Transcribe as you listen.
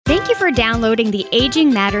Thank you for downloading the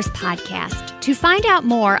Aging Matters podcast. To find out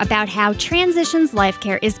more about how Transitions Life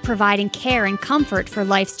Care is providing care and comfort for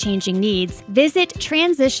life's changing needs, visit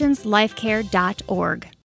transitionslifecare.org.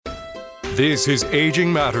 This is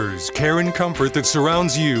Aging Matters, care and comfort that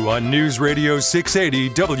surrounds you on News Radio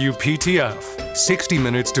 680 WPTF. 60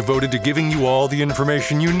 minutes devoted to giving you all the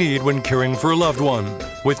information you need when caring for a loved one.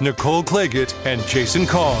 With Nicole Claggett and Jason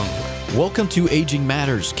Kong. Welcome to Aging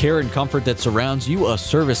Matters, care and comfort that surrounds you, a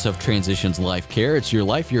service of Transitions Life Care. It's your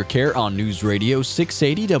life, your care on News Radio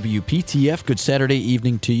 680 WPTF. Good Saturday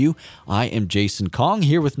evening to you. I am Jason Kong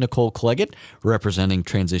here with Nicole Claggett, representing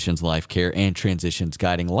Transitions Life Care and Transitions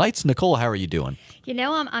Guiding Lights. Nicole, how are you doing? You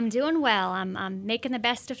know, I'm doing well. I'm making the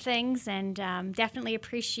best of things, and definitely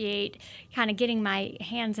appreciate kind of getting my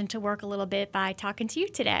hands into work a little bit by talking to you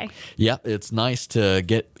today. Yeah, it's nice to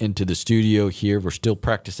get into the studio here. We're still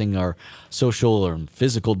practicing our social or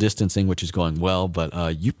physical distancing, which is going well.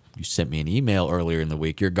 But you sent me an email earlier in the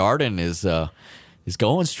week. Your garden is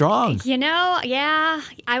going strong. You know, yeah.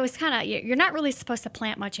 I was you're not really supposed to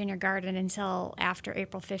plant much in your garden until after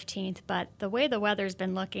April 15th. But the way the weather's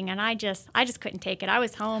been looking, and I just couldn't take it. I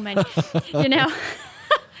was home, and you know.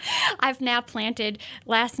 I've now planted.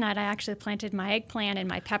 Last night, I actually planted my eggplant and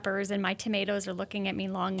my peppers, and my tomatoes are looking at me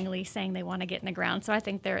longingly, saying they want to get in the ground. So I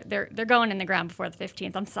think they're going in the ground before the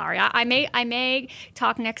 15th. I'm sorry. I may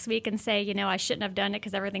talk next week and say, you know, I shouldn't have done it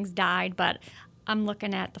because everything's died, but I'm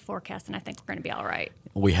looking at the forecast, and I think we're going to be all right.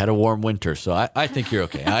 We had a warm winter, so I think you're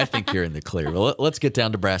okay. I think you're in the clear. Well, let's get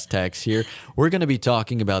down to brass tacks here. We're going to be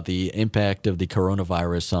talking about the impact of the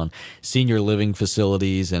coronavirus on senior living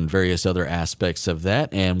facilities and various other aspects of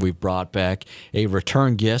that. And we've brought back a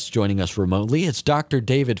return guest joining us remotely. It's Dr.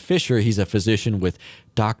 David Fisher. He's a physician with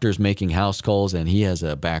Doctors Making House Calls, and he has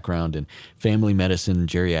a background in family medicine,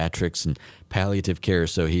 geriatrics, and palliative care.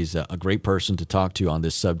 So he's a great person to talk to on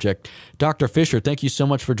this subject. Dr. Fisher, thank you so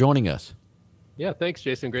much for joining us. Yeah, thanks,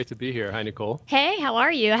 Jason. Great to be here. Hi, Nicole. Hey, how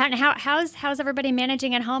are you? How's everybody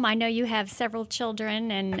managing at home? I know you have several children,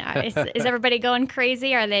 and is everybody going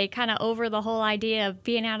crazy? Are they kind of over the whole idea of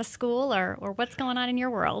being out of school, or what's going on in your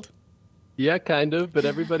world? Yeah, kind of, but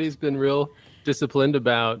everybody's been real disciplined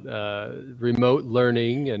about remote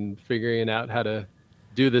learning and figuring out how to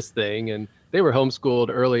do this thing. And they were homeschooled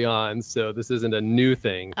early on, so this isn't a new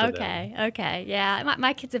thing for them. Okay. Yeah,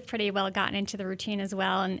 my kids have pretty well gotten into the routine as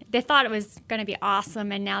well, and they thought it was going to be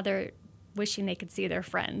awesome, and now they're wishing they could see their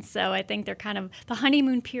friends. So I think they're the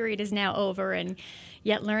honeymoon period is now over, and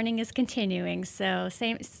yet learning is continuing. So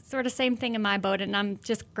same thing in my boat, and I'm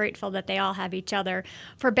just grateful that they all have each other,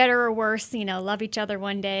 for better or worse. You know, love each other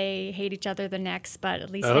one day, hate each other the next, but at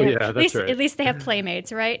least at least they have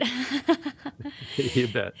playmates, right? You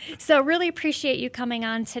bet. So really appreciate you coming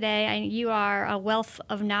on today. You are a wealth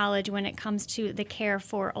of knowledge when it comes to the care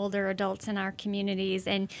for older adults in our communities,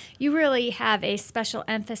 and you really have a special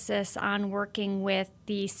emphasis on working with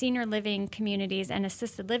the senior living communities and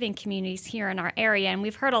assisted living communities here in our area. And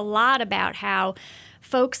we've heard a lot about how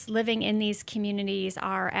folks living in these communities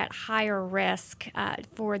are at higher risk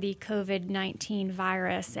for the COVID-19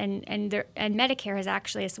 virus. And Medicare has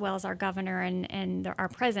actually, as well as our governor and our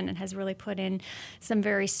president, has really put in some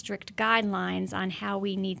very strict guidelines on how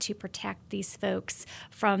we need to protect these folks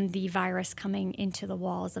from the virus coming into the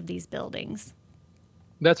walls of these buildings.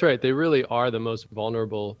 That's right. They really are the most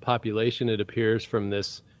vulnerable population, it appears, from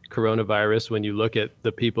this coronavirus. When you look at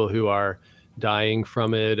the people who are dying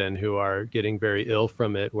from it and who are getting very ill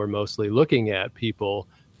from it, we're mostly looking at people,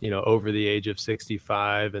 over the age of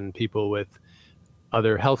 65 and people with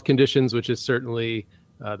other health conditions, which is certainly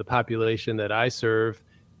the population that I serve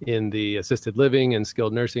in the assisted living and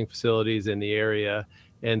skilled nursing facilities in the area.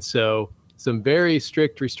 And so some very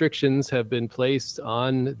strict restrictions have been placed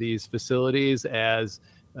on these facilities, as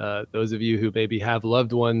those of you who maybe have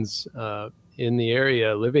loved ones in the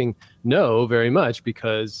area living know very much,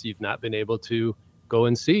 because you've not been able to go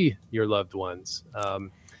and see your loved ones.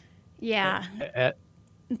 And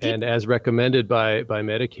as recommended by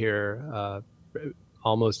Medicare,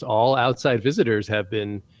 almost all outside visitors have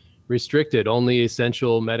been restricted. Only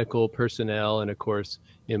essential medical personnel and, of course,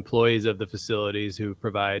 employees of the facilities who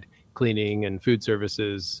provide cleaning and food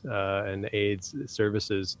services and aids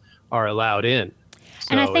services are allowed in.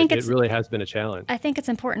 So and I think it really has been a challenge. I think it's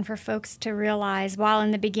important for folks to realize, while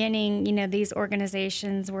in the beginning, these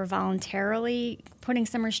organizations were voluntarily putting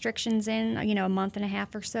some restrictions in, a month and a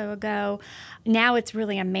half or so ago, now it's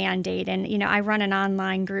really a mandate. And, I run an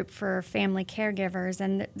online group for family caregivers,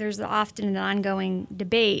 and there's often an ongoing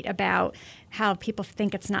debate about how people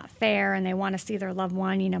think it's not fair and they want to see their loved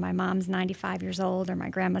one. You know, my mom's 95 years old or my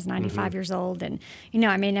grandma's 95 years old, and, you know,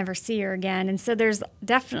 I may never see her again. And so there's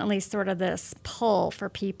definitely sort of this pull for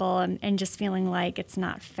people and just feeling like it's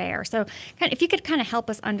not fair. So if you could kind of help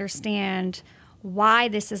us understand why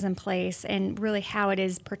this is in place and really how it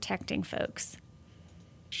is protecting folks.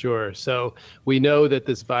 Sure. So we know that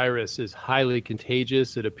this virus is highly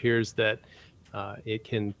contagious. It appears that it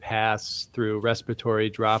can pass through respiratory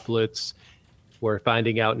droplets. We're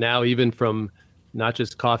finding out now, even from not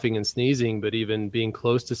just coughing and sneezing, but even being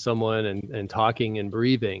close to someone and talking and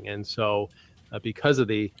breathing. And so because of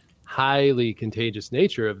the highly contagious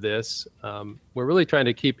nature of this, we're really trying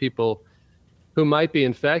to keep people who might be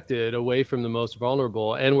infected away from the most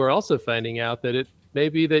vulnerable. And we're also finding out that it may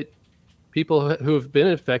be that people who have been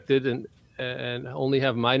infected and only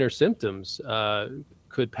have minor symptoms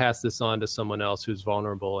could pass this on to someone else who's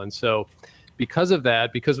vulnerable. And so because of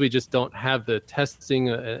that, because we just don't have the testing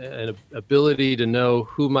and ability to know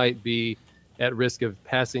who might be at risk of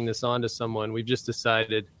passing this on to someone, we've just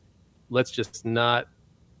decided, let's just not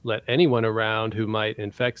let anyone around who might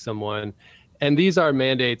infect someone. And these are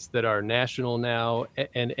mandates that are national now,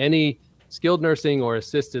 and any skilled nursing or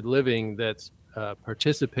assisted living that's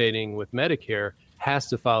participating with Medicare has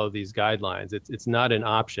to follow these guidelines. It's not an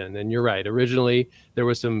option. And you're right. Originally, there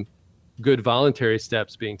was some good voluntary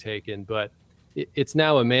steps being taken, but it's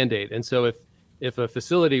now a mandate. And so if a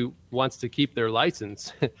facility wants to keep their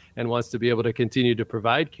license and wants to be able to continue to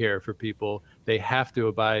provide care for people, they have to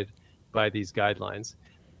abide by these guidelines.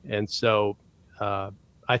 And so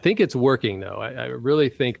I think it's working, though. I really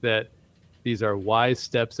think that these are wise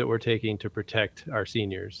steps that we're taking to protect our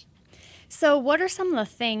seniors. So what are some of the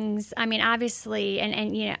things, I mean, obviously,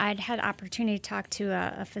 and you know, I'd had opportunity to talk to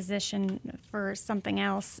a physician for something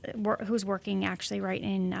else who's working actually right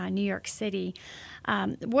in New York City.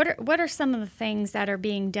 What are some of the things that are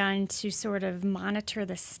being done to sort of monitor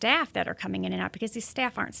the staff that are coming in and out? Because these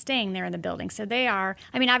staff aren't staying there in the building. So they are,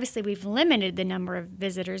 I mean, obviously we've limited the number of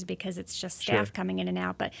visitors because it's just staff coming in and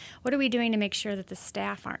out. But what are we doing to make sure that the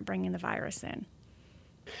staff aren't bringing the virus in?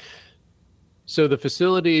 So the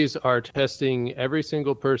facilities are testing every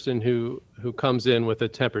single person who comes in with a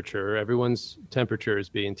temperature. Everyone's temperature is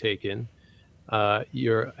being taken.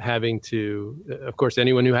 You're having to, of course,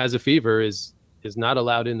 anyone who has a fever is not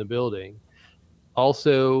allowed in the building.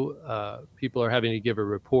 Also, people are having to give a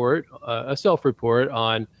report, a self-report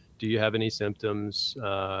on, do you have any symptoms?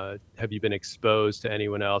 Have you been exposed to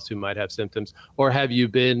anyone else who might have symptoms? Or have you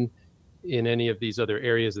been in any of these other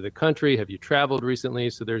areas of the country? Have you traveled recently?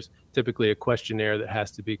 So there's typically a questionnaire that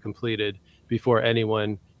has to be completed before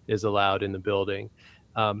anyone is allowed in the building.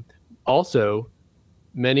 Also,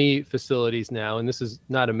 many facilities now, and this is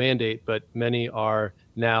not a mandate, but many are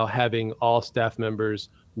now having all staff members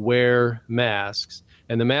wear masks.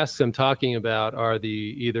 And the masks I'm talking about are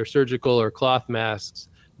the either surgical or cloth masks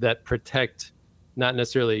that protect not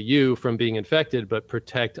necessarily you from being infected, but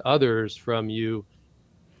protect others from you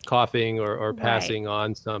coughing or passing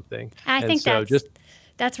on something. And I think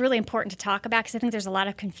that's really important to talk about, because I think there's a lot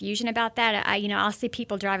of confusion about that. I'll see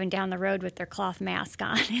people driving down the road with their cloth mask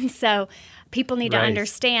on, and so people need to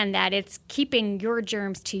understand that it's keeping your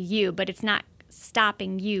germs to you, but it's not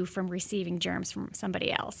stopping you from receiving germs from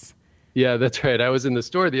somebody else. Yeah, that's right. I was in the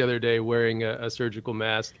store the other day wearing a surgical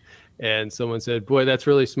mask, and someone said, "Boy, that's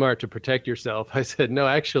really smart to protect yourself." I said, "No,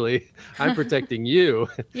 actually, I'm protecting you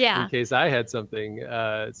in case I had something."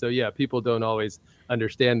 So yeah, people don't always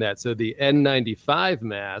understand that. So the N95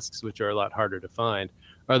 masks, which are a lot harder to find,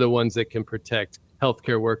 are the ones that can protect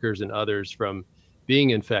healthcare workers and others from being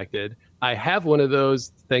infected. I have one of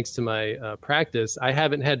those thanks to my practice. I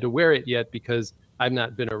haven't had to wear it yet because I've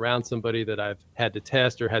not been around somebody that I've had to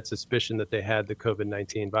test or had suspicion that they had the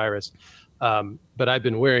COVID-19 virus. But I've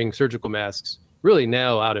been wearing surgical masks really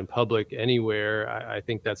now out in public anywhere. I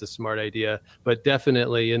think that's a smart idea, but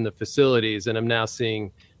definitely in the facilities. And I'm now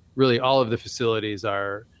seeing really all of the facilities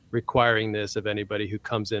are requiring this of anybody who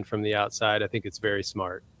comes in from the outside. I think it's very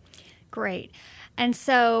smart. Great. And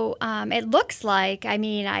so it looks like, I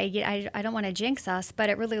mean, I don't want to jinx us, but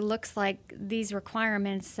it really looks like these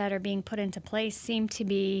requirements that are being put into place seem to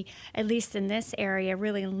be, at least in this area,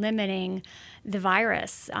 really limiting the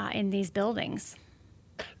virus in these buildings.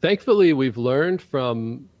 Thankfully, we've learned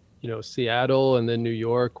from, Seattle and then New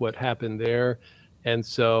York, what happened there. And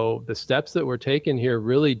so the steps that were taken here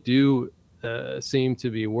really do seem to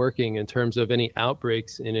be working in terms of any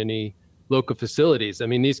outbreaks in any local facilities. I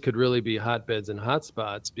mean, these could really be hotbeds and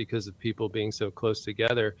hotspots because of people being so close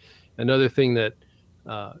together. Another thing that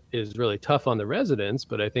is really tough on the residents,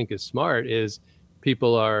 but I think is smart, is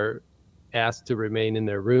people are asked to remain in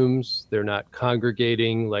their rooms. They're not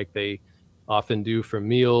congregating like they often do for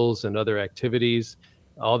meals and other activities.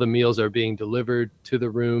 All the meals are being delivered to the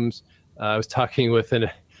rooms. I was talking with an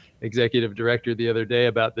executive director the other day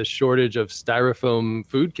about the shortage of styrofoam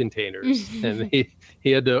food containers, and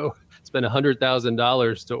he had to spend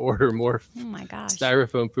 $100,000 to order more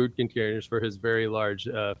styrofoam food containers for his very large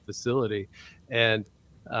facility. And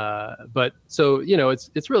but so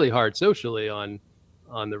it's really hard socially on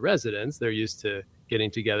the residents. They're used to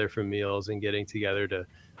getting together for meals and getting together to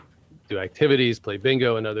do activities, play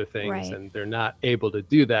bingo and other things, right. And they're not able to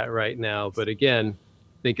do that right now. But again,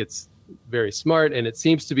 I think it's very smart, and it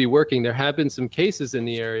seems to be working. There have been some cases in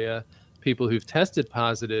the area, people who've tested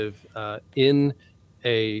positive in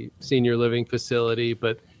a senior living facility,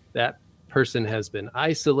 but that person has been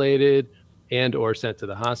isolated and or sent to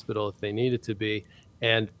the hospital if they needed to be.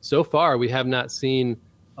 And so far, we have not seen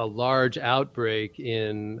a large outbreak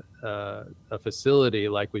in a facility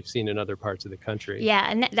like we've seen in other parts of the country. Yeah,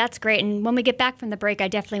 and that's great. And when we get back from the break, I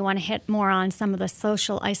definitely want to hit more on some of the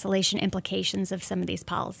social isolation implications of some of these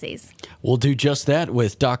policies. We'll do just that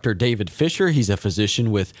with Dr. David Fisher. He's a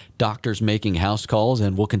physician with Doctors Making House Calls,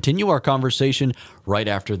 and we'll continue our conversation right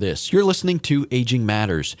after this. You're listening to Aging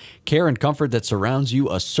Matters, care and comfort that surrounds you,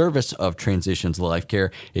 a service of Transitions Life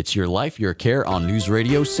Care. It's your life, your care on News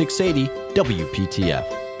Radio 680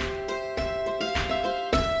 WPTF.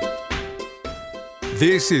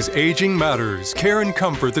 This is Aging Matters, care and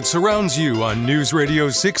comfort that surrounds you on News Radio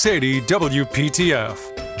 680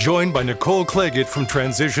 WPTF. Joined by Nicole Claggett from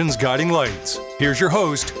Transitions Guiding Lights. Here's your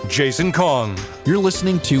host, Jason Kong. You're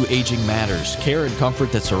listening to Aging Matters, care and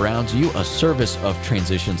comfort that surrounds you, a service of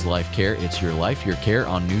Transitions Life Care. It's your life, your care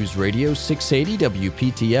on News Radio 680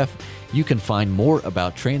 WPTF. You can find more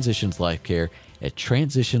about Transitions Life Care at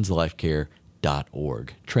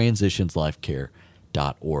transitionslifecare.org. Transitionslifecare.org.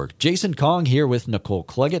 Jason Kong here with Nicole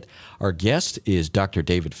Claggett. Our guest is Dr.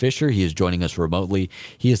 David Fisher. He is joining us remotely.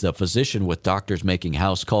 He is a physician with Doctors Making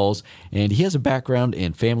House Calls, and he has a background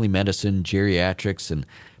in family medicine, geriatrics, and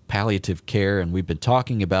palliative care. And we've been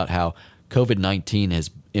talking about how COVID-19 has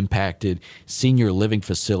impacted senior living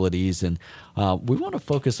facilities, and we want to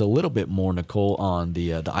focus a little bit more, Nicole, on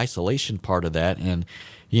the isolation part of that. And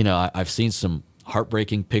I've seen some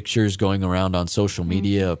heartbreaking pictures going around on social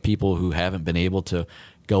media of people who haven't been able to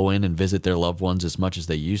go in and visit their loved ones as much as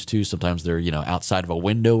they used to. Sometimes they're, outside of a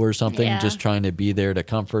window or something, just trying to be there to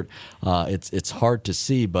comfort. It's hard to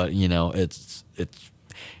see, but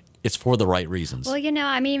it's for the right reasons. Well,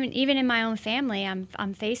 even in my own family,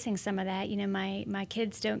 I'm facing some of that. My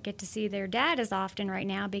kids don't get to see their dad as often right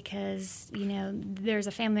now because, there's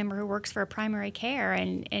a family member who works for a primary care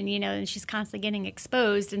and she's constantly getting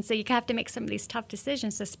exposed. And so you have to make some of these tough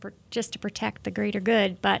decisions just to protect the greater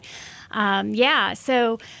good. But,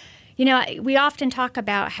 so we often talk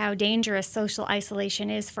about how dangerous social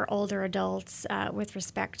isolation is for older adults with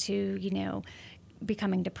respect to,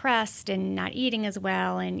 becoming depressed and not eating as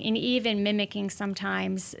well and even mimicking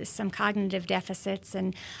sometimes some cognitive deficits.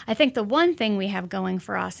 And I think the one thing we have going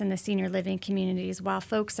for us in the senior living communities, while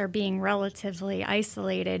folks are being relatively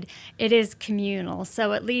isolated, it is communal.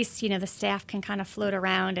 So at least, the staff can kind of float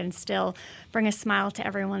around and still bring a smile to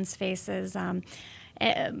everyone's faces.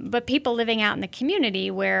 But people living out in the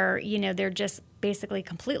community where, they're just basically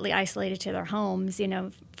completely isolated to their homes,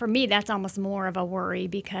 for me, that's almost more of a worry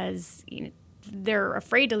because, they're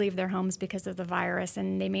afraid to leave their homes because of the virus,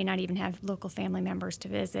 and they may not even have local family members to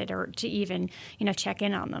visit or to even, check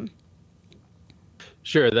in on them.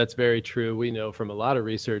 Sure, that's very true. We know from a lot of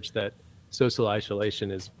research that social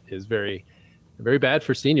isolation is very, very bad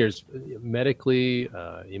for seniors, medically,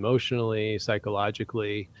 emotionally,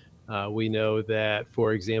 psychologically. We know that,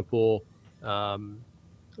 for example,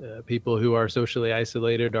 people who are socially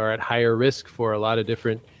isolated are at higher risk for a lot of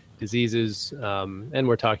different diseases, and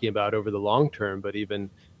we're talking about over the long term, but even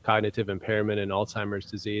cognitive impairment and Alzheimer's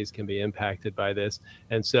disease can be impacted by this.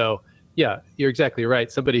 And so, you're exactly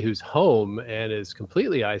right. Somebody who's home and is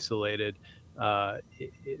completely isolated,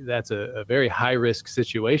 that's a very high risk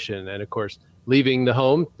situation. And of course, leaving the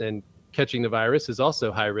home and catching the virus is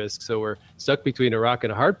also high risk. So we're stuck between a rock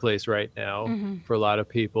and a hard place right now for a lot of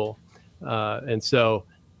people. And so,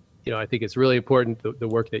 I think it's really important, the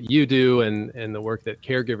work that you do and the work that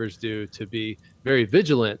caregivers do, to be very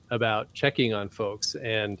vigilant about checking on folks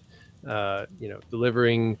and,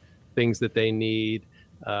 delivering things that they need,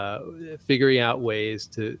 figuring out ways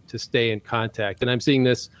to stay in contact. And I'm seeing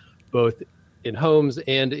this both in homes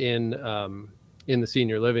and in the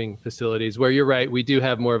senior living facilities, where you're right, we do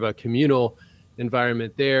have more of a communal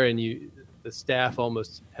environment there, and the staff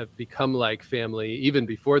almost have become like family even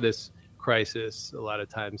before this crisis. A lot of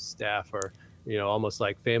times staff are, almost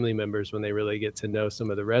like family members when they really get to know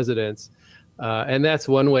some of the residents. And that's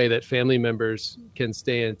one way that family members can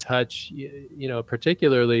stay in touch,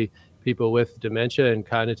 particularly people with dementia and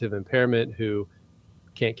cognitive impairment who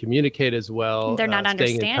can't communicate as well. They're not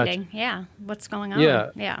understanding, what's going on.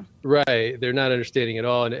 Yeah, right. They're not understanding at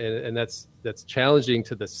all, and that's challenging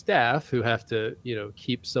to the staff who have to,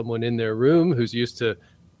 keep someone in their room who's used to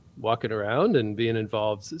walking around and being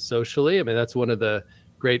involved socially. I mean, that's one of the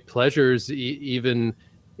great pleasures, even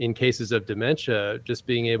in cases of dementia, just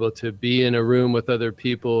being able to be in a room with other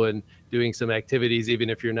people and doing some activities, even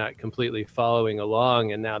if you're not completely following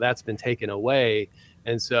along. And now that's been taken away,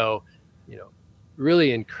 and so,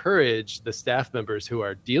 really encourage the staff members who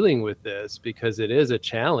are dealing with this, because it is a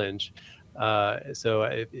challenge. So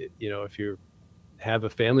if you have a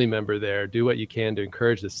family member there, do what you can to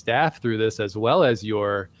encourage the staff through this, as well as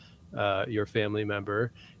your family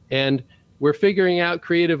member. And we're figuring out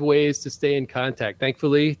creative ways to stay in contact.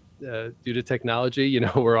 Thankfully, due to technology,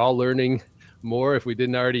 we're all learning more. If we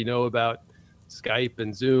didn't already know about Skype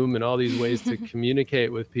and Zoom and all these ways to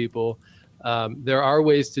communicate with people, there are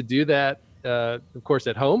ways to do that. Of course,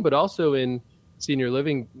 at home, but also in senior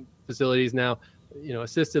living facilities now.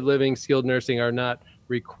 Assisted living, skilled nursing are not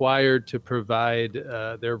required to provide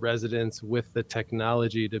their residents with the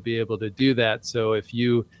technology to be able to do that. So if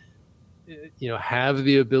you have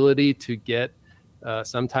the ability to get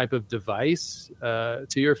some type of device to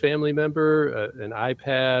your family member, an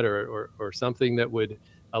iPad or something that would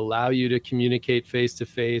allow you to communicate face to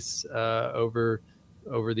face over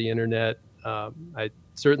the internet, I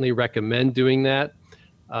certainly recommend doing that.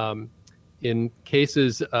 In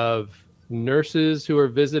cases of nurses who are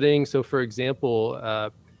visiting, so for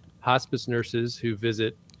example, hospice nurses who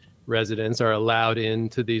visit residents are allowed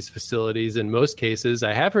into these facilities in most cases.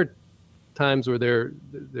 I have heard times where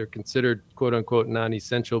they're considered quote unquote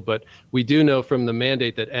non-essential, but we do know from the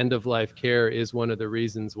mandate that end of life care is one of the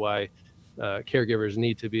reasons why caregivers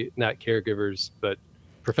need to be, not caregivers, but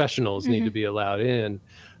professionals need to be allowed in.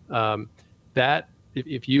 That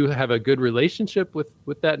if you have a good relationship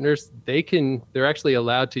with that nurse, they're actually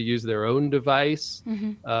allowed to use their own device.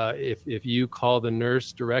 If you call the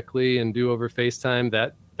nurse directly and do over FaceTime,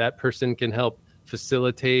 that person can help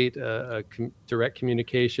facilitate direct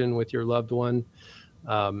communication with your loved one.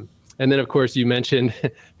 And then, of course, you mentioned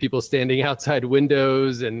people standing outside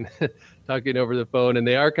windows and talking over the phone, and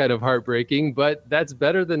they are kind of heartbreaking, but that's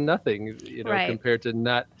better than nothing, right, compared to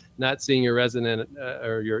not seeing your resident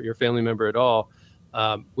or your family member at all.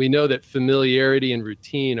 We know that familiarity and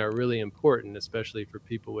routine are really important, especially for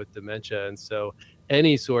people with dementia. And so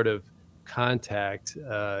any sort of contact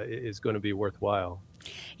is going to be worthwhile.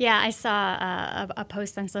 Yeah, I saw a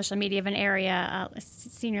post on social media of an area, a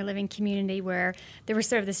senior living community, where there was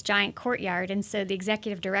sort of this giant courtyard. And so the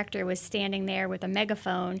executive director was standing there with a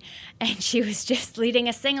megaphone, and she was just leading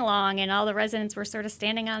a sing-along, and all the residents were sort of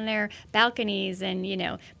standing on their balconies and,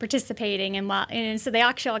 participating. And so they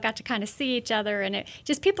actually all got to kind of see each other. And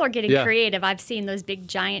people are getting creative. I've seen those big,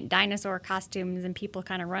 giant dinosaur costumes, and people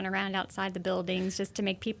kind of run around outside the buildings just to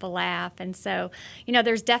make people laugh. And so,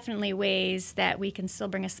 there's definitely ways that we can still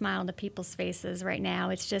bring a smile to people's faces right now.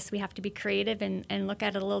 It's just we have to be creative and look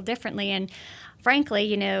at it a little differently. And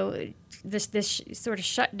frankly, this sort of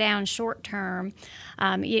shut down short term,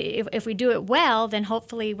 if we do it well, then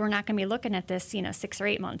hopefully we're not going to be looking at this 6 or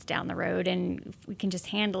 8 months down the road. And if we can just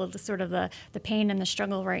handle the pain and the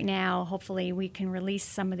struggle right now, hopefully we can release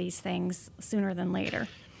some of these things sooner than later.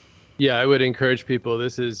 Yeah, I would encourage people.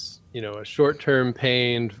 This is, a short-term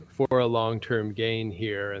pain for a long-term gain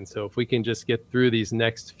here. And so if we can just get through these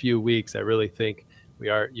next few weeks, I really think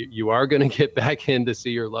you are going to get back in to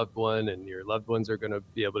see your loved one, and your loved ones are going to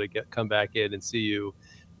be able to come back in and see you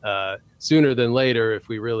sooner than later if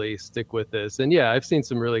we really stick with this. And yeah, I've seen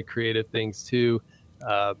some really creative things too.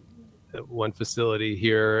 One facility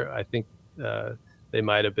here, I think they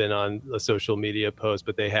might have been on a social media post,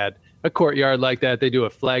 but they had a courtyard like that. They do a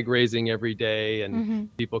flag raising every day,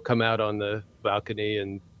 and people come out on the balcony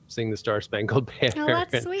and sing the Star Spangled Banner. Oh,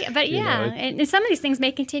 that's sweet. But and some of these things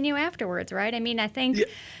may continue afterwards, right? I mean, I think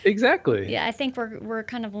exactly. Yeah, I think we're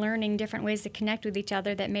kind of learning different ways to connect with each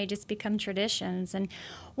other that may just become traditions. And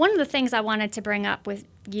one of the things I wanted to bring up with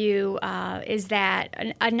you is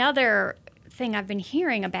that another thing I've been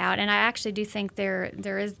hearing about, and I actually do think there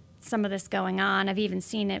is some of this going on, I've even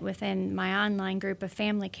seen it within my online group of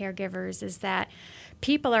family caregivers, is that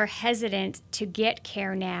people are hesitant to get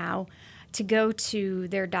care now to go to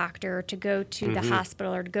their doctor, to go to the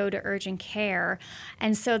hospital, or to go to urgent care.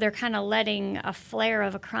 And so they're kind of letting a flare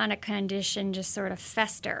of a chronic condition just sort of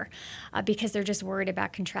fester because they're just worried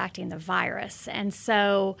about contracting the virus. And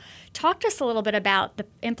so talk to us a little bit about the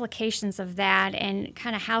implications of that and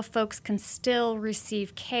kind of how folks can still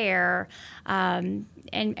receive care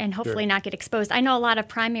and hopefully not get exposed. I know a lot of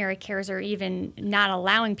primary cares are even not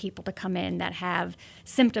allowing people to come in that have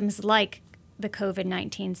symptoms like the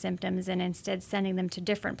COVID-19 symptoms and instead sending them to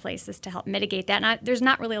different places to help mitigate that. And there's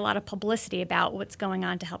not really a lot of publicity about what's going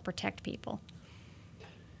on to help protect people.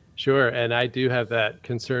 Sure, and I do have that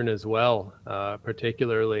concern as well,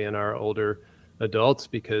 particularly in our older adults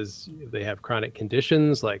because they have chronic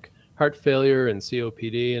conditions like heart failure and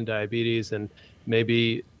COPD and diabetes, and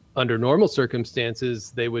maybe under normal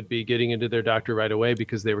circumstances they would be getting into their doctor right away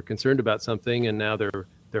because they were concerned about something, and now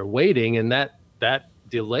they're waiting, and that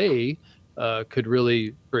delay could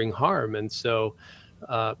really bring harm. And so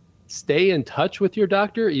stay in touch with your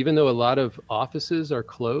doctor, even though a lot of offices are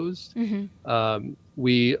closed. I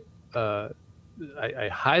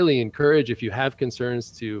highly encourage, if you have concerns,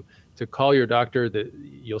 to call your doctor, that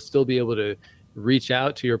you'll still be able to reach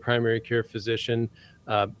out to your primary care physician.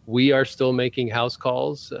 We are still making house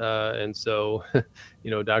calls. And so,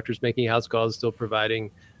 doctors making house calls, still providing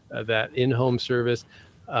that in-home service.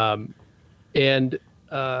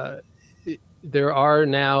 There are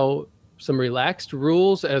now some relaxed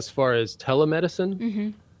rules as far as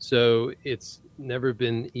telemedicine. So it's never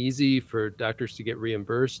been easy for doctors to get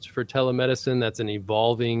reimbursed for telemedicine. That's an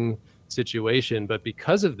evolving situation. But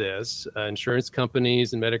because of this, insurance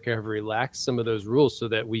companies and Medicare have relaxed some of those rules so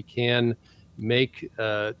that we can make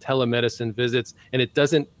telemedicine visits. And it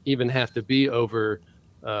doesn't even have to be over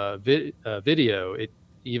video.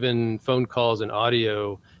 Even phone calls and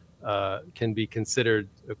audio can be considered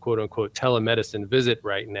a quote unquote telemedicine visit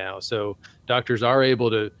right now. So doctors are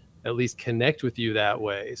able to at least connect with you that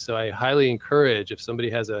way. So I highly encourage, if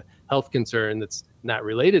somebody has a health concern that's not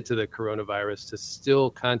related to the coronavirus, to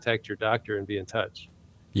still contact your doctor and be in touch.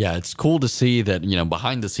 Yeah, it's cool to see that,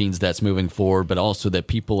 behind the scenes that's moving forward, but also that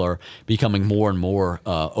people are becoming more and more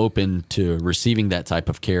open to receiving that type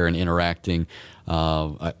of care and interacting,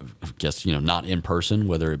 I guess, not in person,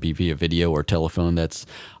 whether it be via video or telephone. That's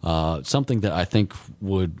something that I think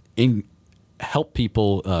would help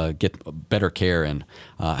people get better care and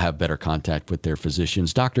have better contact with their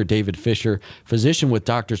physicians. Dr. David Fisher, physician with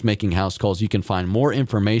Doctors Making House Calls. You can find more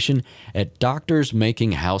information at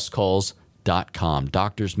doctorsmakinghousecalls.com,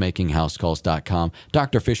 doctorsmakinghousecalls.com.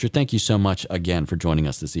 Dr. Fisher, thank you so much again for joining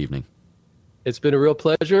us this evening. It's been a real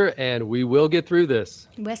pleasure, and we will get through this.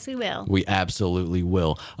 Yes, we will. We absolutely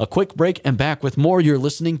will. A quick break and back with more. You're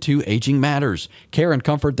listening to Aging Matters, care and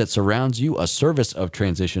comfort that surrounds you, a service of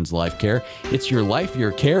Transitions Life Care. It's your life,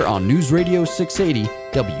 your care on News Radio 680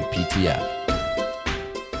 WPTF.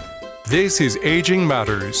 This is Aging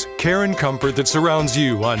Matters, care and comfort that surrounds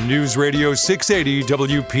you on News Radio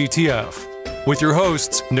 680 WPTF. With your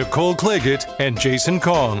hosts, Nicole Claggett and Jason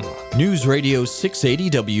Kong. News Radio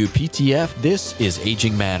 680 WPTF, this is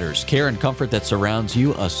Aging Matters, care and comfort that surrounds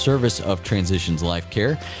you, a service of Transitions Life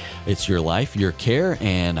Care. It's your life, your care,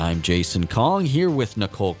 and I'm Jason Kong here with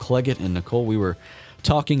Nicole Claggett. And Nicole, we were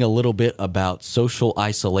talking a little bit about social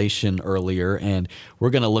isolation earlier, and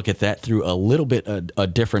we're going to look at that through a little bit a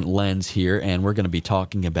different lens here, and we're going to be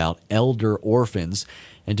talking about elder orphans.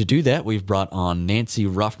 And to do that, we've brought on Nancy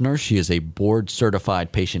Ruffner. She is a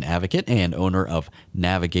board-certified patient advocate and owner of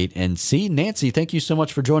Navigate NC. Nancy, thank you so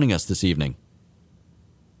much for joining us this evening.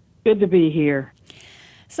 Good to be here.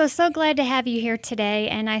 So glad to have you here today,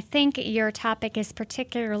 and I think your topic is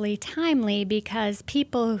particularly timely because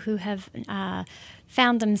people who have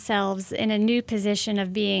found themselves in a new position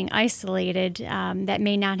of being isolated that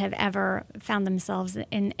may not have ever found themselves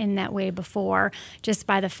in that way before, just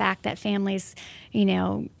by the fact that families,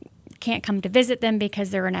 can't come to visit them because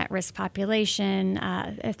they're an at-risk population,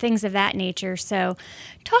 things of that nature. So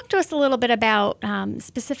talk to us a little bit about,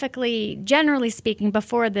 specifically, generally speaking,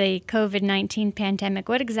 before the COVID-19 pandemic,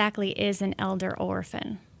 what exactly is an elder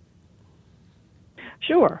orphan?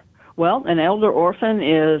 Sure. Well, an elder orphan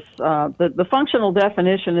is, the functional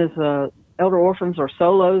definition is elder orphans or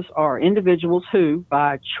solos are individuals who,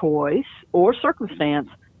 by choice or circumstance,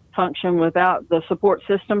 function without the support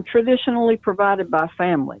system traditionally provided by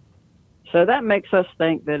family. So that makes us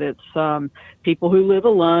think that it's people who live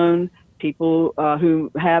alone, people who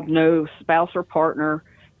have no spouse or partner,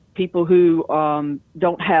 people who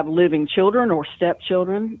don't have living children or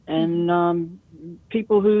stepchildren, and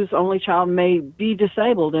people whose only child may be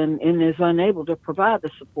disabled and is unable to provide the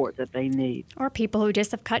support that they need. Or people who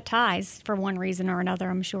just have cut ties for one reason or another,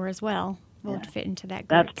 I'm sure, as well, would fit into that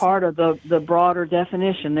group. That's part of the broader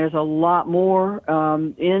definition. There's a lot more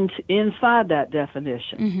inside that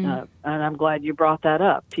definition. And I'm glad you brought that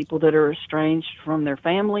up. People that are estranged from their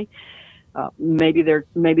family, maybe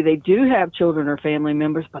they do have children or family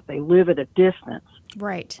members, but they live at a distance.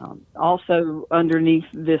 Right. Also, underneath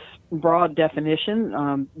this broad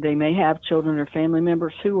definition, they may have children or family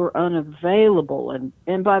members who are unavailable.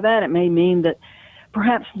 And by that, it may mean that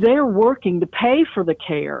perhaps they're working to pay for the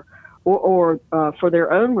care or for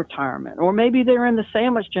their own retirement. Or maybe they're in the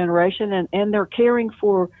sandwich generation and they're caring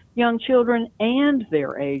for young children and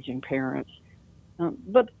their aging parents.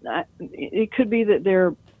 But it could be that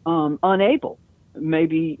they're unable.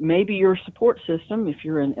 Maybe your support system, if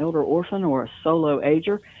you're an elder orphan or a solo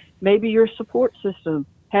ager, maybe your support system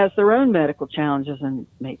has their own medical challenges and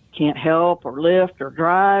can't help or lift or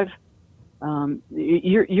drive.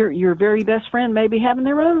 Your very best friend may be having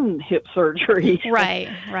their own hip surgery.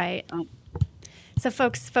 Right. So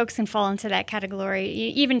folks can fall into that category,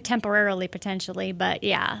 even temporarily, potentially. But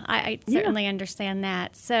yeah, I certainly understand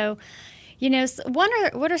that. So,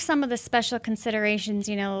 what are some of the special considerations?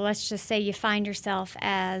 Let's just say you find yourself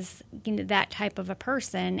as that type of a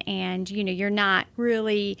person, and you're not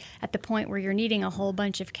really at the point where you're needing a whole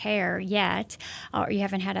bunch of care yet, or you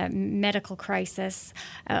haven't had a medical crisis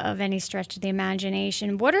of any stretch of the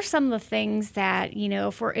imagination. What are some of the things that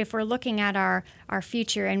if we're looking at our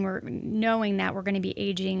future and we're knowing that we're going to be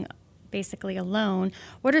aging basically alone,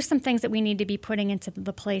 what are some things that we need to be putting into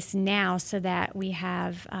the place now so that we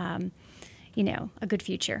have a good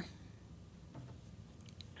future?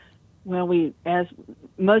 Well, as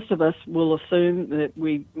most of us will assume that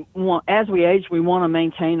as we age, we want to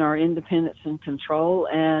maintain our independence and control,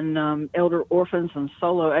 and elder orphans and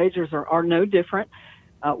solo agers are no different.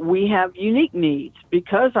 We have unique needs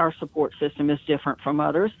because our support system is different from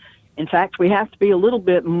others. In fact, we have to be a little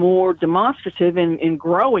bit more demonstrative in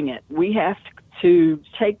growing it. We have to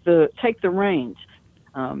take the reins.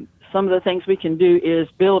 Some of the things we can do is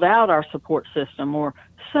build out our support system, or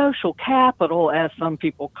social capital, as some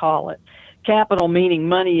people call it. Capital meaning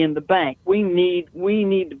money in the bank. We need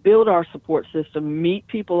to build our support system, meet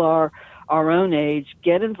people our own age,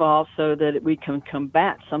 get involved so that we can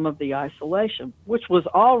combat some of the isolation, which was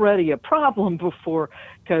already a problem before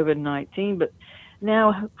COVID-19, but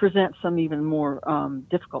now presents some even more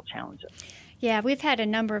difficult challenges. Yeah, we've had a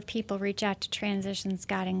number of people reach out to Transitions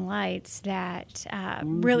Guiding Lights that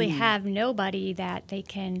really have nobody that they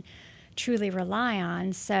can truly rely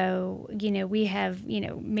on. So, we have,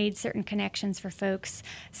 made certain connections for folks,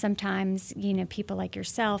 sometimes, people like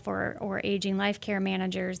yourself or aging life care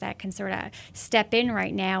managers that can sort of step in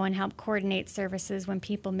right now and help coordinate services when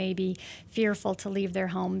people may be fearful to leave their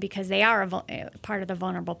home because they are part of the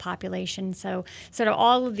vulnerable population. So sort of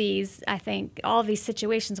all of these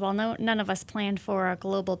situations, while none of us planned for a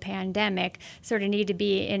global pandemic, sort of need to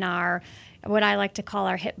be in our what I like to call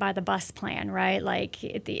our hit by the bus plan, right? Like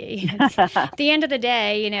at the end of the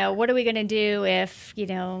day, what are we going to do if,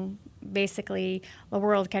 basically the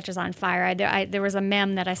world catches on fire? There was a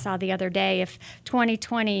meme that I saw the other day. If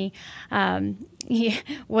 2020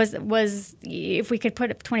 was if we could put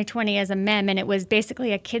 2020 as a meme, and it was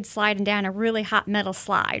basically a kid sliding down a really hot metal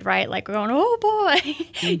slide, right? Like we're going, oh boy,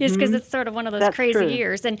 just because it's sort of one of those crazy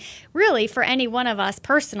years. And really, for any one of us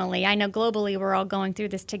personally, I know globally we're all going through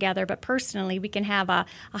this together, but personally, we can have a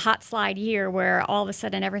hot slide year where all of a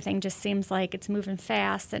sudden everything just seems like it's moving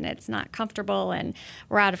fast and it's not comfortable and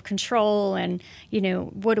we're out of control. And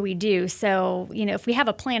what do we do? So if we have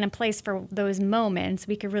a plan in place for those moments,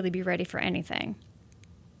 we could really be ready for anything.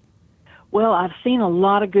 Well, I've seen a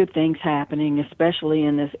lot of good things happening, especially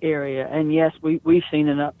in this area. And yes, we've seen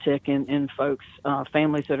an uptick in folks,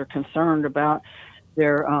 families that are concerned about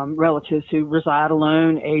their relatives who reside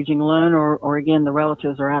alone, aging alone, or again, the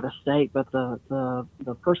relatives are out of state, but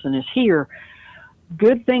the person is here.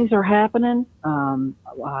 Good things are happening.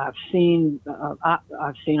 I've seen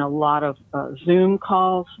a lot of Zoom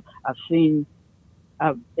calls. I've seen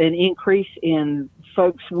an increase in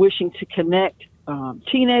folks wishing to connect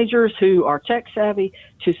teenagers who are tech savvy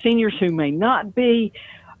to seniors who may not be.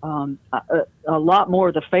 A lot more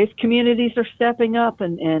of the faith communities are stepping up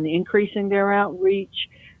and increasing their outreach.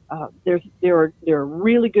 There are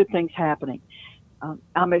really good things happening.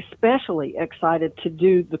 I'm especially excited to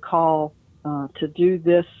do the call to do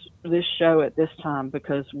this show at this time,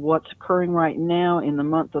 because what's occurring right now in the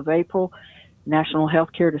month of April, National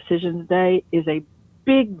Healthcare Decisions Day, is a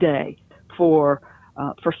big day for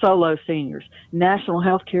for solo seniors. National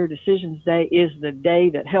Healthcare Decisions Day is the day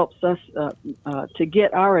that helps us to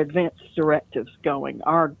get our advance directives going,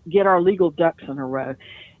 get our legal ducks in a row.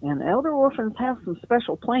 And elder orphans have some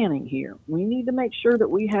special planning here. We need to make sure that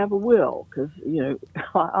we have a will, because,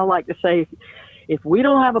 I like to say, if we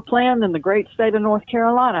don't have a plan, then the great state of North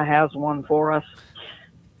Carolina has one for us.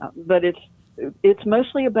 But it's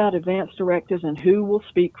mostly about advance directives and who will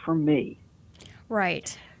speak for me.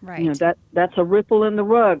 Right. That's a ripple in the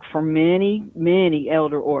rug for many, many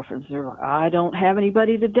elder orphans. I don't have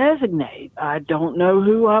anybody to designate. I don't know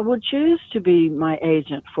who I would choose to be my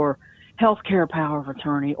agent for healthcare power of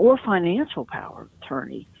attorney or financial power of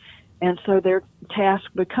attorney. And so their task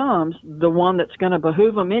becomes the one that's going to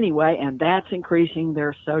behoove them anyway, and that's increasing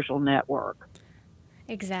their social network.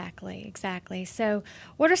 Exactly. So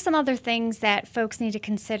what are some other things that folks need to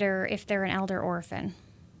consider if they're an elder orphan?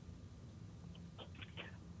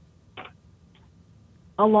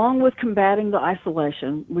 Along with combating the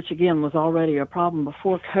isolation, which again was already a problem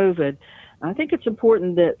before COVID, I think it's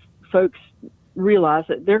important that folks realize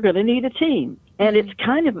that they're going to need a team. And it's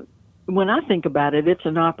kind of, when I think about it, it's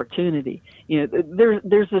an opportunity.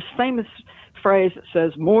 There's this famous phrase that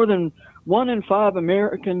says more than 1 in 5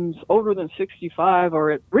 Americans older than 65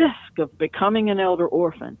 are at risk of becoming an elder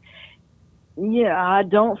orphan. Yeah, I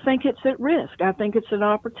don't think it's at risk. I think it's an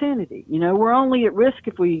opportunity. We're only at risk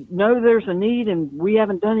if we know there's a need and we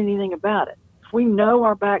haven't done anything about it. If we know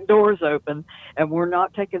our back door is open and we're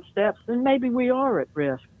not taking steps, then maybe we are at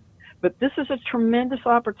risk. But this is a tremendous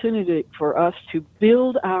opportunity for us to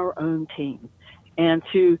build our own team and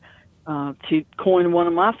to coin one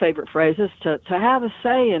of my favorite phrases, to have a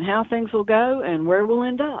say in how things will go and where we'll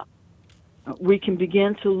end up. We can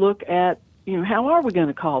begin to look at, how are we going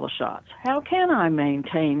to call the shots? How can I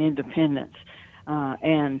maintain independence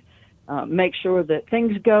and make sure that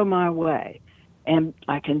things go my way? And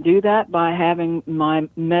I can do that by having my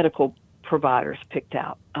medical providers picked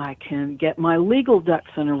out. I can get my legal ducks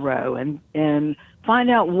in a row and find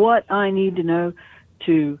out what I need to know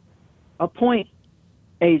to appoint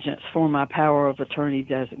agents for my power of attorney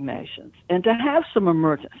designations, and to have some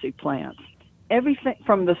emergency plans. Everything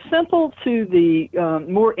from the simple to the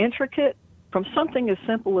more intricate, from something as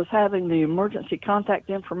simple as having the emergency contact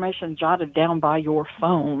information jotted down by your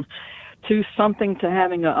phone, to something to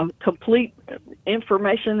having a complete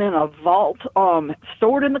information in a vault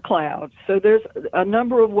stored in the cloud. So there's a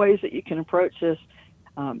number of ways that you can approach this,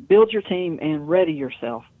 build your team, and ready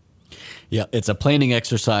yourself. Yeah, it's a planning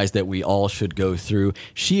exercise that we all should go through.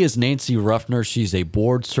 She is Nancy Ruffner. She's a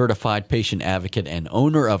board-certified patient advocate and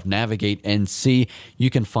owner of Navigate NC. You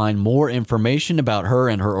can find more information about her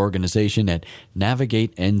and her organization at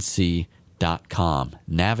navigatenc.com.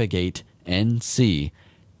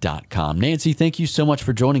 navigatenc.com. Nancy, thank you so much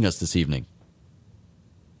for joining us this evening.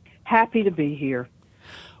 Happy to be here.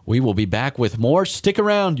 We will be back with more. Stick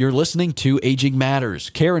around. You're listening to Aging Matters,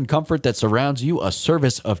 care and comfort that surrounds you, a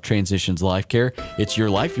service of Transitions Life Care. It's your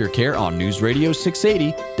life, your care on News Radio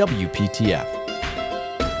 680 WPTF.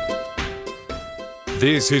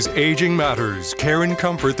 This is Aging Matters, care and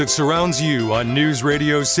comfort that surrounds you on News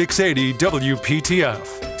Radio 680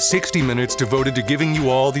 WPTF. 60 minutes devoted to giving you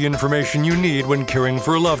all the information you need when caring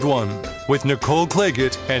for a loved one. With Nicole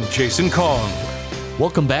Claggett and Jason Kong.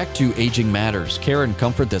 Welcome back to Aging Matters, care and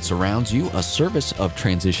comfort that surrounds you, a service of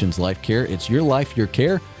Transitions Life Care. It's your life, your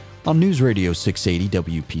care on News Radio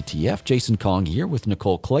 680 WPTF. Jason Kong here with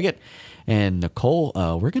Nicole Claggett. And Nicole,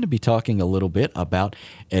 we're going to be talking a little bit about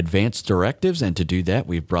advanced directives. And to do that,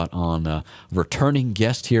 we've brought on a returning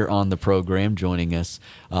guest here on the program. Joining us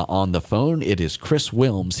on the phone, it is Chris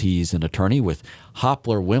Wilms. He's an attorney with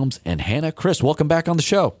Hopler, Wilms, and Hanna. Chris, welcome back on the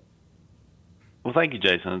show. Well, thank you,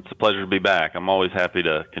 Jason. It's a pleasure to be back. I'm always happy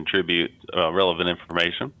to contribute relevant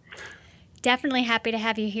information. Definitely happy to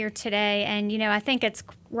have you here today. And, I think it's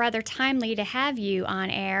rather timely to have you on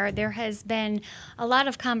air. There has been a lot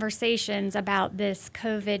of conversations about this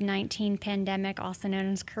COVID-19 pandemic, also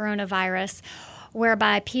known as coronavirus,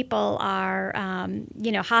 whereby people are,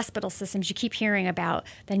 hospital systems, you keep hearing about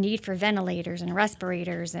the need for ventilators and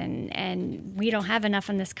respirators, and we don't have enough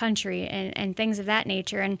in this country, and things of that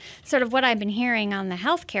nature. And sort of what I've been hearing on the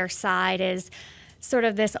healthcare side is sort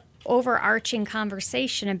of this overarching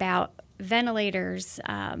conversation about ventilators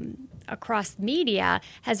across media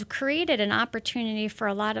has created an opportunity for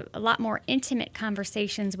a lot more intimate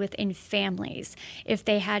conversations within families if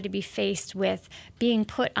they had to be faced with being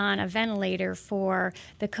put on a ventilator for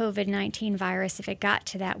the COVID-19 virus. If it got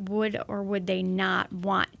to that, would or would they not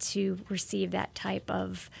want to receive that type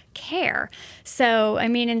of care? So, I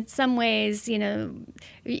mean, in some ways, you know,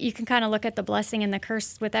 you can kind of look at the blessing and the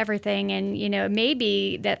curse with everything. And, you know, it may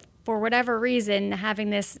be that for whatever reason,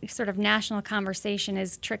 having this sort of national conversation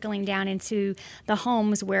is trickling down into the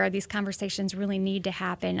homes where these conversations really need to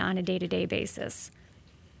happen on a day-to-day basis.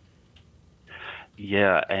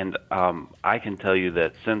 Yeah, and I can tell you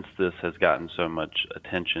that since this has gotten so much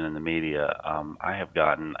attention in the media, I have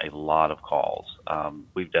gotten a lot of calls.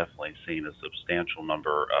 We've definitely seen a substantial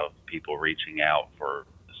number of people reaching out for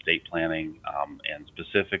estate planning and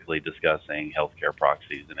specifically discussing healthcare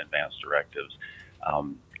proxies and advanced directives.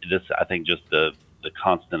 I think just the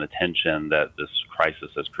constant attention that this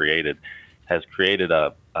crisis has created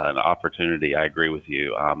an opportunity, I agree with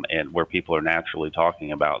you, and where people are naturally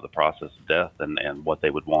talking about the process of death and what they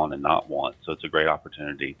would want and not want. So it's a great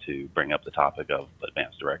opportunity to bring up the topic of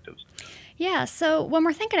advanced directives. Yeah, so when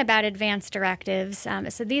we're thinking about advanced directives,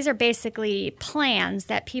 so these are basically plans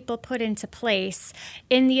that people put into place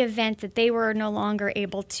in the event that they were no longer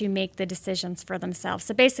able to make the decisions for themselves.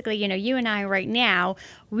 So basically, you know, you and I right now,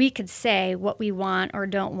 we could say what we want or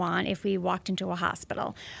don't want if we walked into a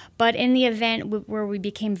hospital. But in the event where we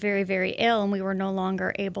became very, very ill and we were no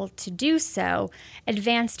longer able to do so,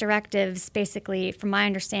 advanced directives basically, from my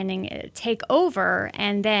understanding, take over,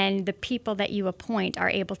 and then the people that you appoint are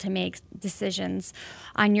able to make decisions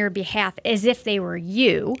on your behalf as if they were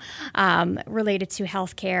you, related to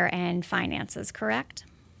healthcare and finances, correct?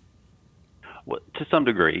 Well, to some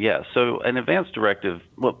degree, yes. So an advanced directive,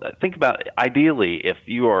 well, think about it. Ideally, if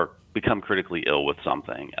you are become critically ill with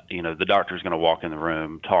something, you know, the doctor's going to walk in the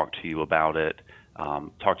room, talk to you about it,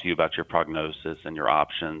 talk to you about your prognosis and your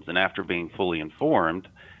options, and after being fully informed,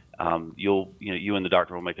 you and the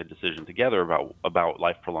doctor will make a decision together about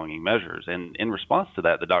life-prolonging measures. And in response to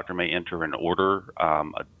that, the doctor may enter an order, a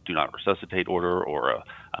do not resuscitate order, or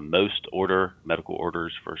a MOST order, medical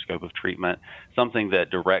orders for scope of treatment, something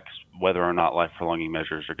that directs whether or not life-prolonging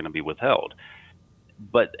measures are going to be withheld.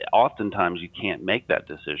 But oftentimes you can't make that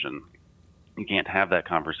decision. You can't have that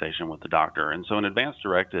conversation with the doctor. And so an advanced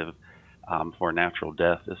directive for natural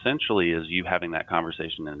death essentially is you having that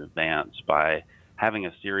conversation in advance by having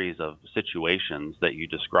a series of situations that you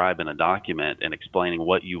describe in a document and explaining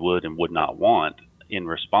what you would and would not want in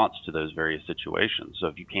response to those various situations. So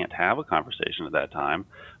if you can't have a conversation at that time,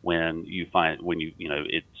 when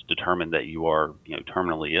it's determined that you are,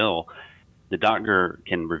 terminally ill, the doctor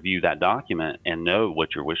can review that document and know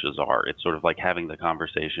what your wishes are. It's sort of like having the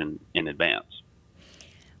conversation in advance.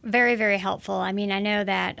 Very, very helpful. I mean, I know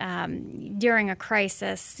that during a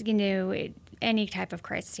crisis, any type of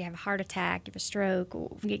crisis, you have a heart attack, you have a stroke,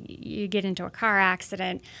 you get into a car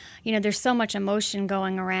accident, there's so much emotion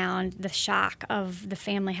going around, the shock of the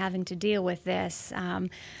family having to deal with this.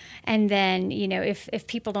 And then, if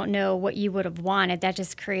people don't know what you would have wanted, that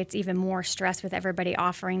just creates even more stress with everybody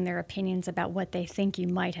offering their opinions about what they think you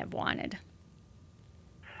might have wanted.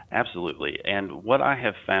 Absolutely. And what I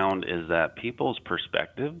have found is that people's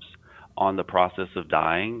perspectives on the process of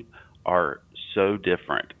dying are so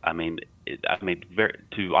different.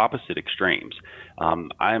 To opposite extremes.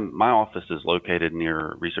 My office is located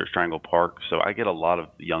near Research Triangle Park, so I get a lot of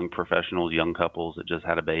young professionals, young couples that just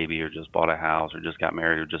had a baby or just bought a house or just got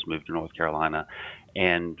married or just moved to North Carolina,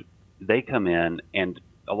 and they come in, and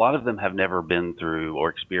a lot of them have never been through or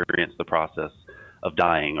experienced the process of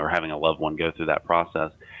dying or having a loved one go through that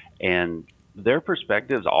process, and their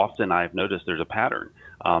perspectives often, I've noticed there's a pattern.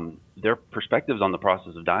 Their perspectives on the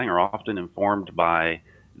process of dying are often informed by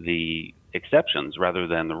the exceptions rather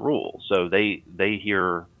than the rules. So they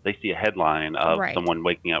see a headline of right. someone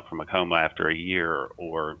waking up from a coma after a year,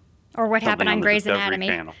 or what happened on Grey's Anatomy.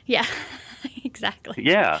 Channel. Yeah, exactly.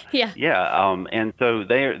 Yeah. Yeah. And so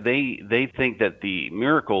they think that the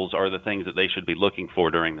miracles are the things that they should be looking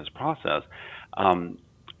for during this process,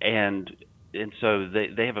 and so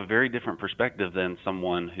they have a very different perspective than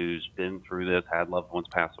someone who's been through this, had loved ones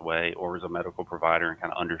pass away, or is a medical provider and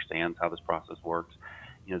kind of understands how this process works.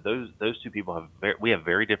 Those two people we have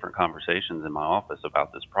very different conversations in my office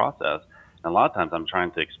about this process. And a lot of times I'm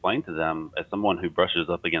trying to explain to them, as someone who brushes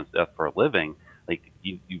up against death for a living, like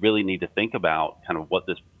you really need to think about kind of what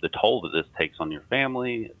the toll that this takes on your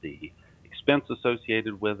family, the expense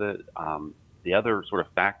associated with it, the other sort of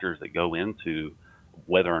factors that go into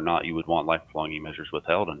whether or not you would want life-prolonging measures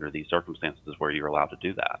withheld under these circumstances where you're allowed to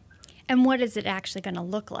do that. And what is it actually going to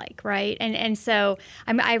look like, right? And so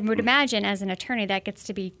I would imagine as an attorney that gets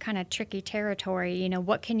to be kind of tricky territory. You know,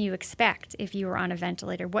 what can you expect if you were on a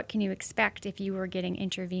ventilator? What can you expect if you were getting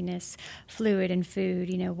intravenous fluid and food?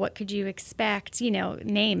 You know, what could you expect, you know,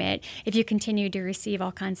 name it, if you continue to receive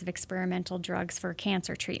all kinds of experimental drugs for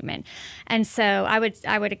cancer treatment? And so I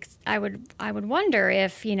would wonder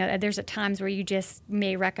if, you know, there's at times where you just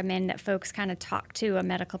may recommend that folks kind of talk to a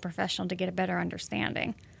medical professional to get a better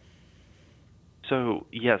understanding. So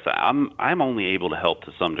yes, I'm only able to help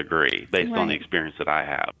to some degree based on the experience that I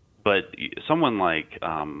have. But someone like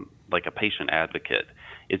a patient advocate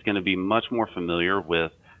is going to be much more familiar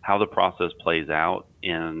with how the process plays out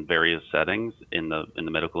in various settings in the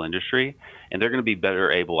medical industry, and they're going to be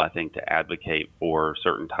better able, I think, to advocate for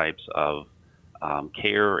certain types of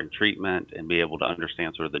care and treatment, and be able to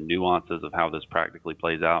understand sort of the nuances of how this practically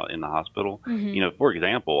plays out in the hospital. You know, for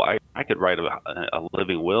example, I could write a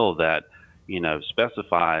living will that, you know,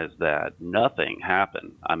 specifies that nothing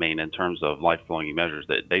happened. I mean, in terms of life-prolonging measures,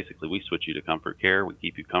 that basically we switch you to comfort care, we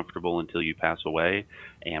keep you comfortable until you pass away,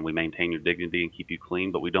 and we maintain your dignity and keep you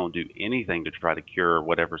clean, but we don't do anything to try to cure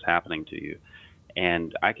whatever's happening to you.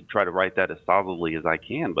 And I could try to write that as solidly as I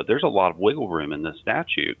can, but there's a lot of wiggle room in this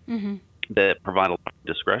statute that provide a lot of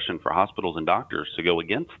discretion for hospitals and doctors to go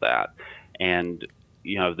against that. And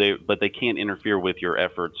you know, they can't interfere with your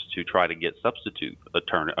efforts to try to get substitute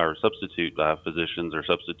physicians or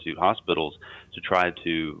substitute hospitals to try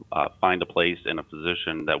to find a place in a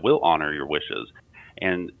physician that will honor your wishes.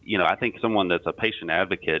 And you know, I think someone that's a patient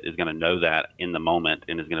advocate is going to know that in the moment,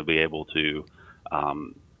 and is going to be able to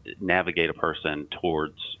navigate a person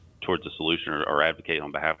towards a solution, or advocate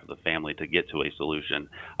on behalf of the family to get to a solution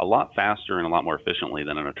a lot faster and a lot more efficiently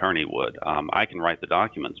than an attorney would. I can write the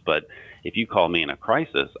documents, but if you call me in a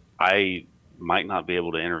crisis, I might not be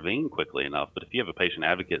able to intervene quickly enough. But if you have a patient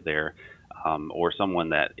advocate there, or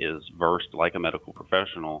someone that is versed like a medical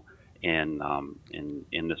professional in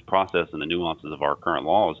this process and the nuances of our current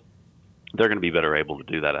laws, they're going to be better able to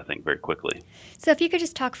do that, I think, very quickly. So if you could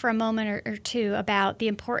just talk for a moment or two about the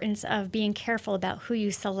importance of being careful about who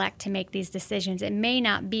you select to make these decisions. It may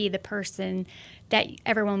not be the person that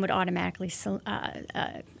everyone would automatically select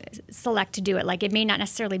to do it. Like, it may not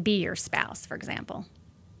necessarily be your spouse, for example.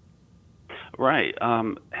 Right.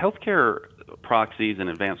 Healthcare proxies and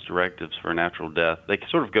advanced directives for natural death, they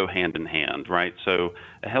sort of go hand in hand, right? So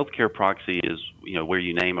a healthcare proxy is, you know, where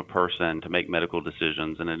you name a person to make medical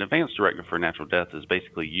decisions, and an advanced directive for natural death is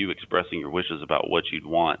basically you expressing your wishes about what you'd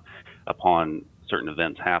want upon certain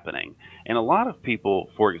events happening. And a lot of people,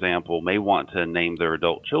 for example, may want to name their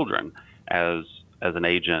adult children as an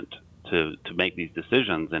agent to make these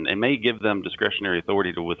decisions, and it may give them discretionary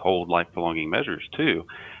authority to withhold life-prolonging measures too.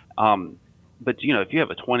 But, you know, if you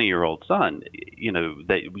have a 20-year-old son, you know,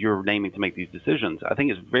 that you're naming to make these decisions, I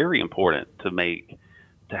think it's very important to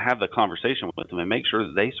have the conversation with them and make sure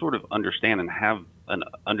that they sort of understand and have an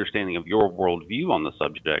understanding of your worldview on the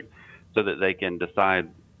subject, so that they can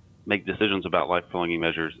make decisions about life-prolonging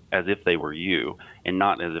measures as if they were you, and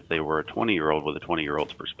not as if they were a 20-year-old with a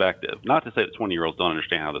 20-year-old's perspective. Not to say that 20-year-olds don't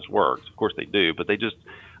understand how this works. Of course they do, but they just,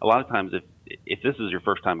 a lot of times, if this is your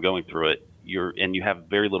first time going through it, and you have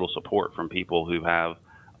very little support from people who have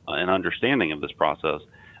an understanding of this process,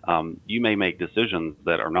 you may make decisions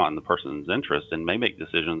that are not in the person's interest, and may make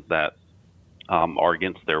decisions that are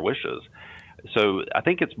against their wishes. So I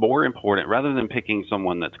think it's more important, rather than picking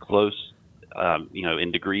someone that's close, you know,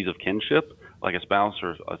 in degrees of kinship, like a spouse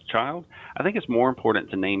or a child, I think it's more important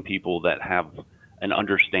to name people that have an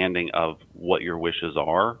understanding of what your wishes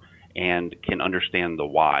are and can understand the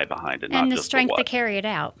why behind it, not and the just strength the what. To carry it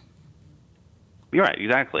out. You're right,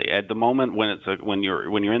 exactly. At the moment when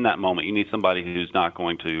you're in that moment, you need somebody who's not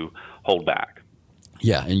going to hold back.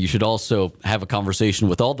 Yeah, and you should also have a conversation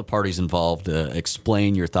with all the parties involved,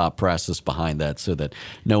 explain your thought process behind that, so that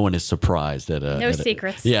no one is surprised at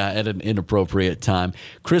secrets. At an inappropriate time.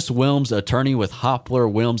 Chris Wilms, attorney with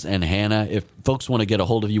Hopler, Wilms, and Hanna. If folks want to get a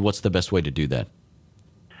hold of you, what's the best way to do that?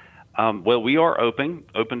 Well, we are open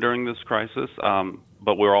during this crisis,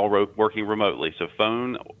 but we're all working remotely. So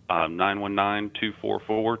phone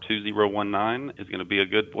 919-244-2019 is going to be a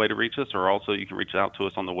good way to reach us, or also you can reach out to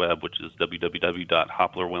us on the web, which is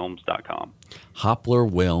www.hoplerwilms.com.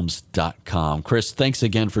 hoplerwilms.com. Chris, thanks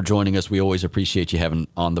again for joining us. We always appreciate you having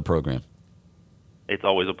on the program. It's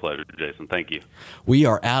always a pleasure, Jason. Thank you. We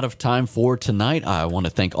are out of time for tonight. I want to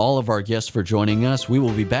thank all of our guests for joining us. We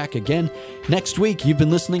will be back again next week. You've been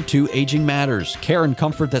listening to Aging Matters, care and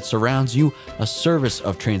comfort that surrounds you, a service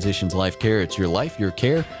of Transitions Life Care. It's your life, your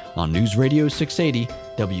care, on News Radio 680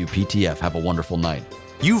 WPTF. Have a wonderful night.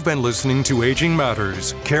 You've been listening to Aging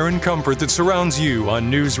Matters, care and comfort that surrounds you on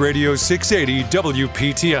News Radio 680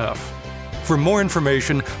 WPTF. For more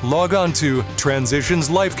information, log on to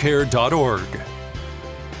transitionslifecare.org.